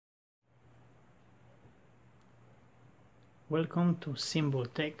Welcome to Symbol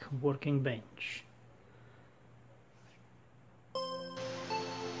Tech Working Bench.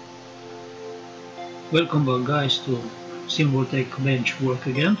 Welcome back, guys, to Symbol Tech Bench work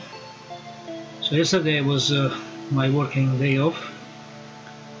again. So yesterday was my working day off,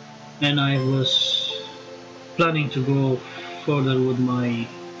 and I was planning to go further with my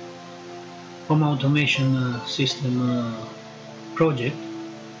home automation system project,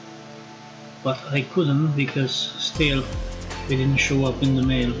 but I couldn't because still it didn't show up in the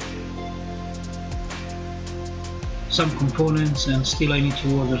mail some components, and still I need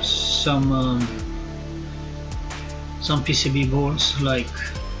to order some PCB boards like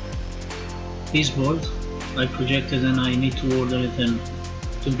this board I projected, and I need to order it and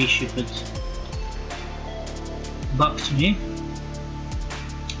to be shipped back to me.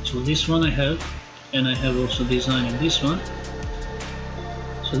 So this one I have, and I have also designed this one.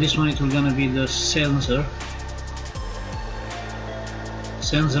 So this one, it will gonna be the sensor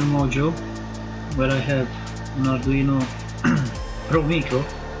module, where I have an Arduino Pro Micro,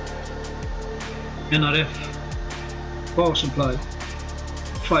 NRF power supply,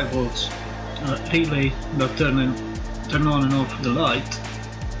 5 volts, relay that turn on and off the light,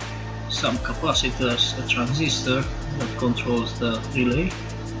 some capacitors, a transistor that controls the relay.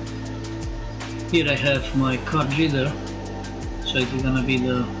 Here I have my card reader, so it's gonna be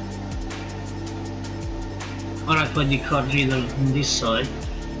the RFID card reader on this side,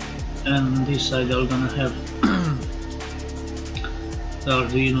 and on this side I'm gonna have the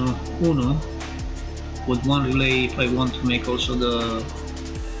Arduino Uno with one relay if I want to make also the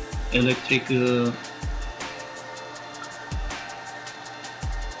electric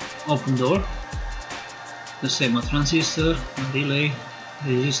open door. The same, a transistor, a relay,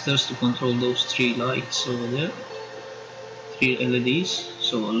 resistors to control those 3 lights over there, 3 LEDs,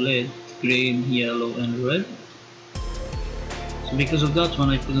 so LED, green, yellow and red. So because of that one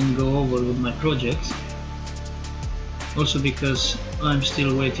I couldn't go over with my project, also because I'm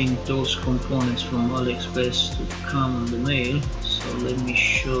still waiting those components from AliExpress to come on the mail. So let me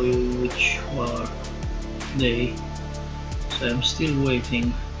show you which are they. So I'm still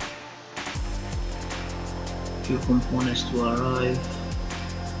waiting a few components to arrive.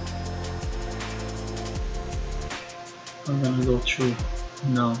 I'm gonna go through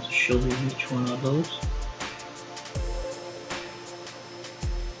now to show you which one are those.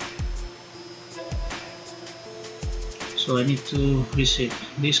 So I need to reset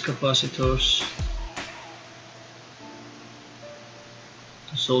these capacitors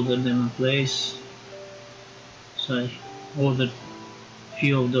to solder them in place. So I ordered a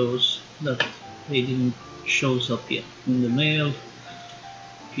few of those that they didn't shows up yet in the mail.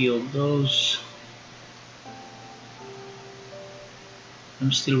 A few of those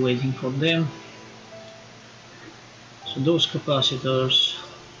I'm still waiting for them. So those capacitors,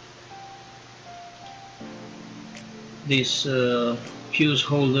 these fuse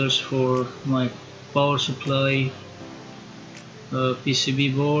holders for my power supply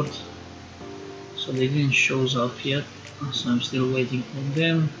PCB board, so they didn't shows up yet, so I'm still waiting for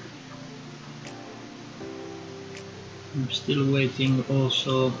them. I'm still waiting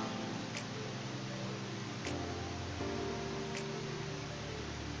also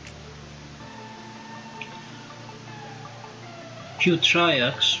few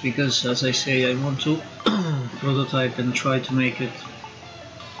triacs, because as I say I want to prototype and try to make it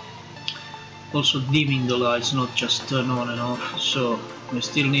also dimming the lights, not just turn on and off. So I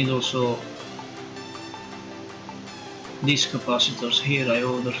still need also these capacitors here. I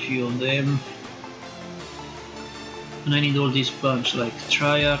ordered a few of them, and I need all these bunch like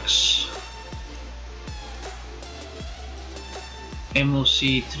triacs,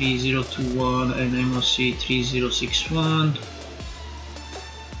 MOC 3021 and MOC 3061.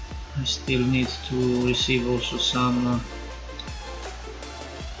 I still need to receive also some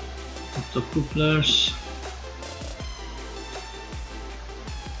optocouplers.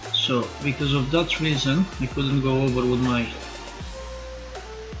 So because of that reason I couldn't go over with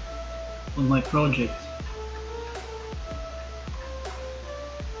my project.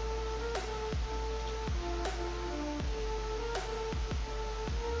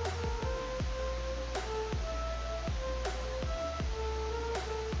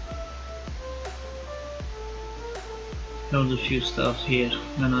 There's a few stuff here,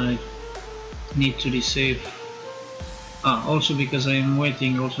 and I need to receive. Also because I am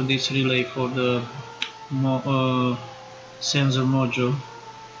waiting also this relay for the sensor module.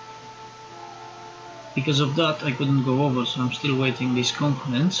 Because of that I couldn't go over, so I'm still waiting these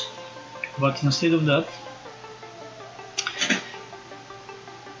components. But instead of that,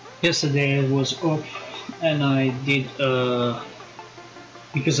 yesterday I was off and I did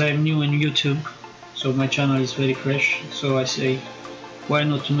because I'm new on YouTube, so my channel is very fresh, so I say why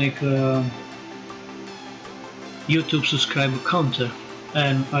not to make a YouTube subscriber counter,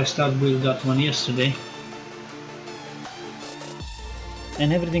 and I started build that one yesterday.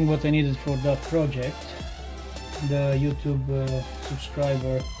 And everything what I needed for that project, the YouTube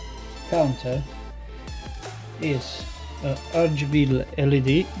subscriber counter, is a RGB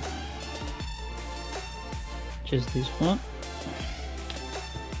LED, just this one,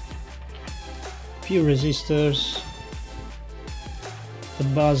 few resistors, the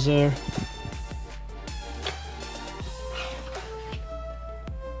buzzer,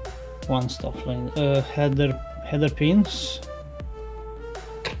 one stuff like header pins,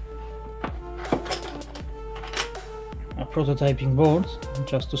 a prototyping board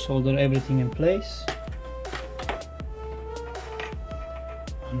just to solder everything in place,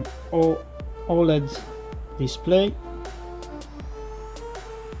 an OLED display,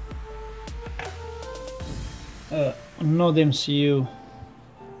 a NODEMCU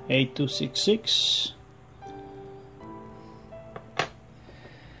 8266,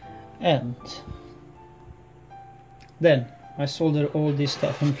 and then I solder all this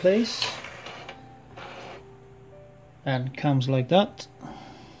stuff in place, and comes like that.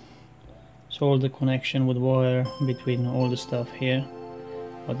 So all the connection with wire between all the stuff here,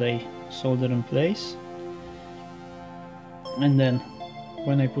 what I solder in place, and then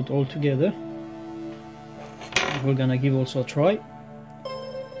when I put all together, we're gonna give also a try.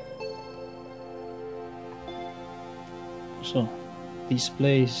 So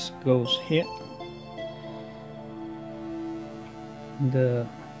displays goes here, the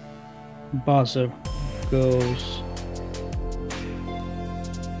buzzer goes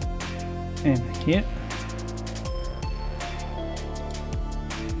in here,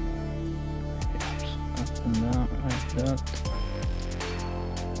 up and down like that,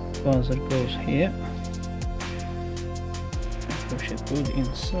 buzzer goes here, push it to the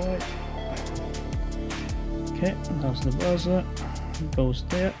inside. Okay, that's the buzzer, it goes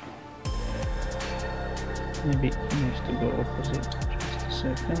there. Maybe it needs to go opposite, just a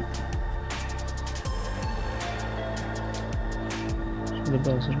second. So the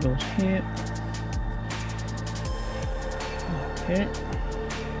buzzer goes here. Okay.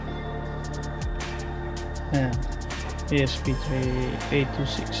 And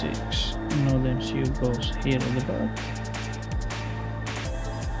ESP8266 NODEMCU goes here at the back.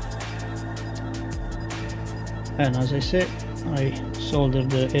 And as I said, I soldered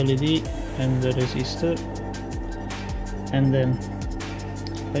the LED and the resistor, and then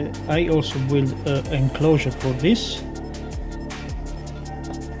I also built an enclosure for this.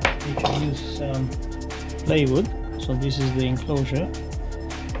 You can use some plywood. So this is the enclosure,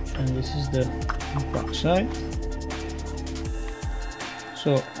 and this is the back side.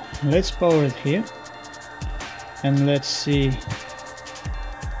 So let's power it here, and let's see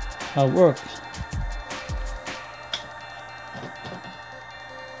how it works.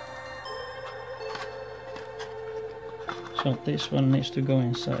 So this one needs to go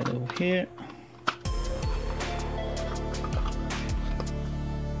inside over here.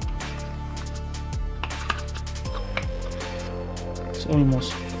 It's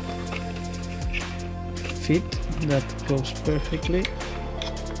almost fit, that goes perfectly.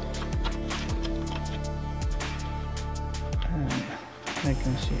 And I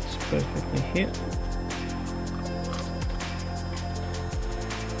can see it's perfectly here.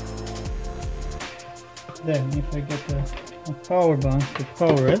 Then if I get a power bank to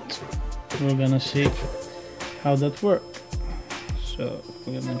power it, we're gonna see how that works. So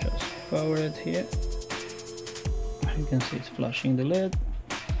we're gonna just power it here. You can see it's flashing the LED,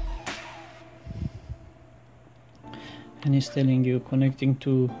 and it's telling you connecting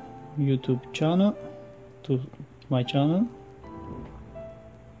to YouTube channel, to my channel,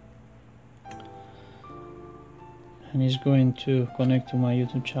 and it's going to connect to my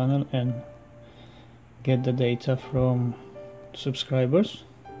YouTube channel and get the data from subscribers.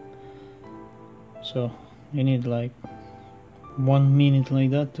 So you need like 1 minute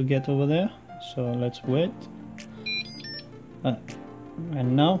like that to get over there, so let's wait.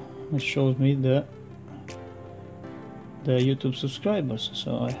 And now it shows me the YouTube subscribers.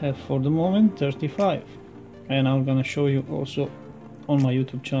 So I have for the moment 35, and I'm gonna show you also on my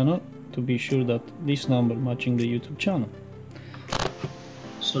YouTube channel to be sure that this number matching the YouTube channel.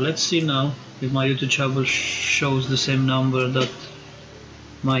 So let's see now if my YouTube channel shows the same number that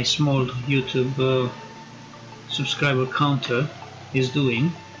my small YouTube subscriber counter is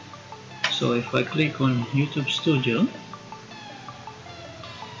doing. So if I click on YouTube Studio,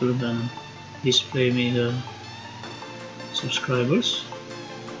 then display me the subscribers.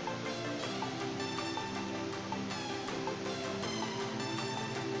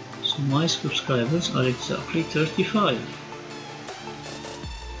 So my subscribers are exactly 35.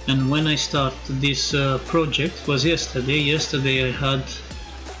 And when I started this project was yesterday. Yesterday I had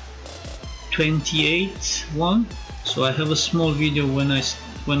 28 one. So I have a small video when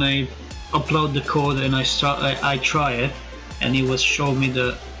I upload the code and I try it, and it was show me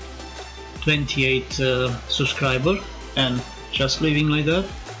the 28 subscriber, and just leaving like that.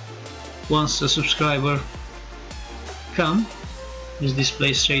 Once a subscriber come, is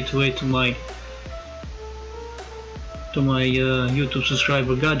displayed straight away to my YouTube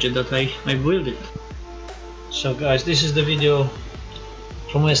subscriber gadget that I built it. So guys, this is the video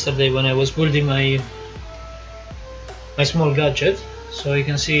from yesterday when I was building my small gadget. So you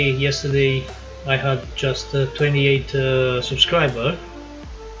can see yesterday I had just 28 subscriber.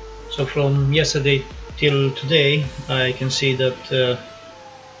 So from yesterday till today I can see that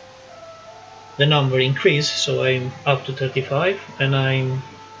the number increased, so I'm up to 35, and I'm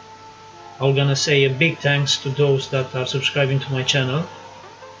gonna say a big thanks to those that are subscribing to my channel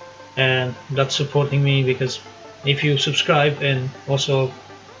and that's supporting me, because if you subscribe and also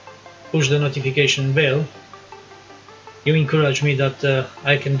push the notification bell, you encourage me that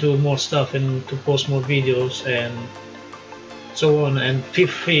I can do more stuff and to post more videos and so on. And feel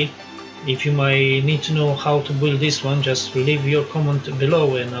free, if you might need to know how to build this one, just leave your comment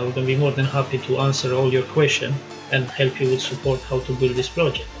below and I'm gonna be more than happy to answer all your questions and help you with support how to build this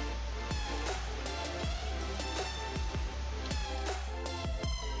project.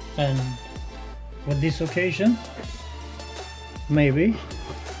 And with this occasion, maybe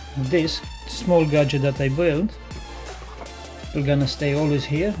this small gadget that I built will gonna stay always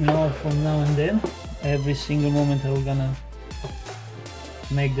here. Now, from now and then, every single moment I will gonna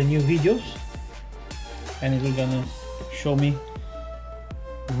make the new videos, and it will gonna show me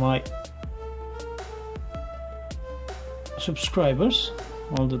my subscribers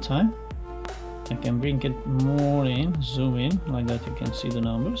all the time. I can bring it more in, zoom in, like that you can see the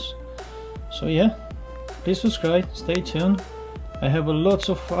numbers. So yeah, please subscribe, stay tuned. I have a lots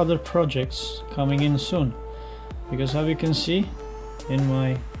of other projects coming in soon, because as you can see in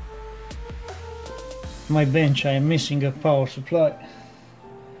my bench I am missing a power supply.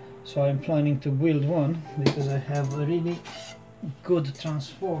 So I'm planning to build one, because I have a really good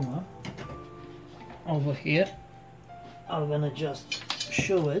transformer over here. I'm gonna just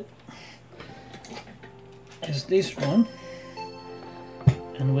show it as this one,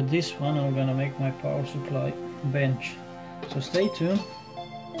 and with this one I'm gonna make my power supply bench. So stay tuned,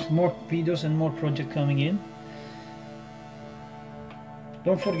 more videos and more projects coming in.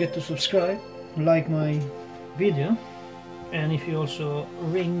 Don't forget to subscribe, like my video, and if you also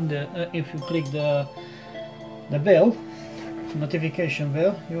ring the if you click the bell, notification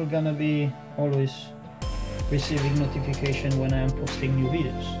bell, you're gonna be always receiving notification when I am posting new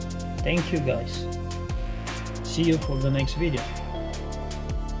videos. Thank you guys. See you for the next video.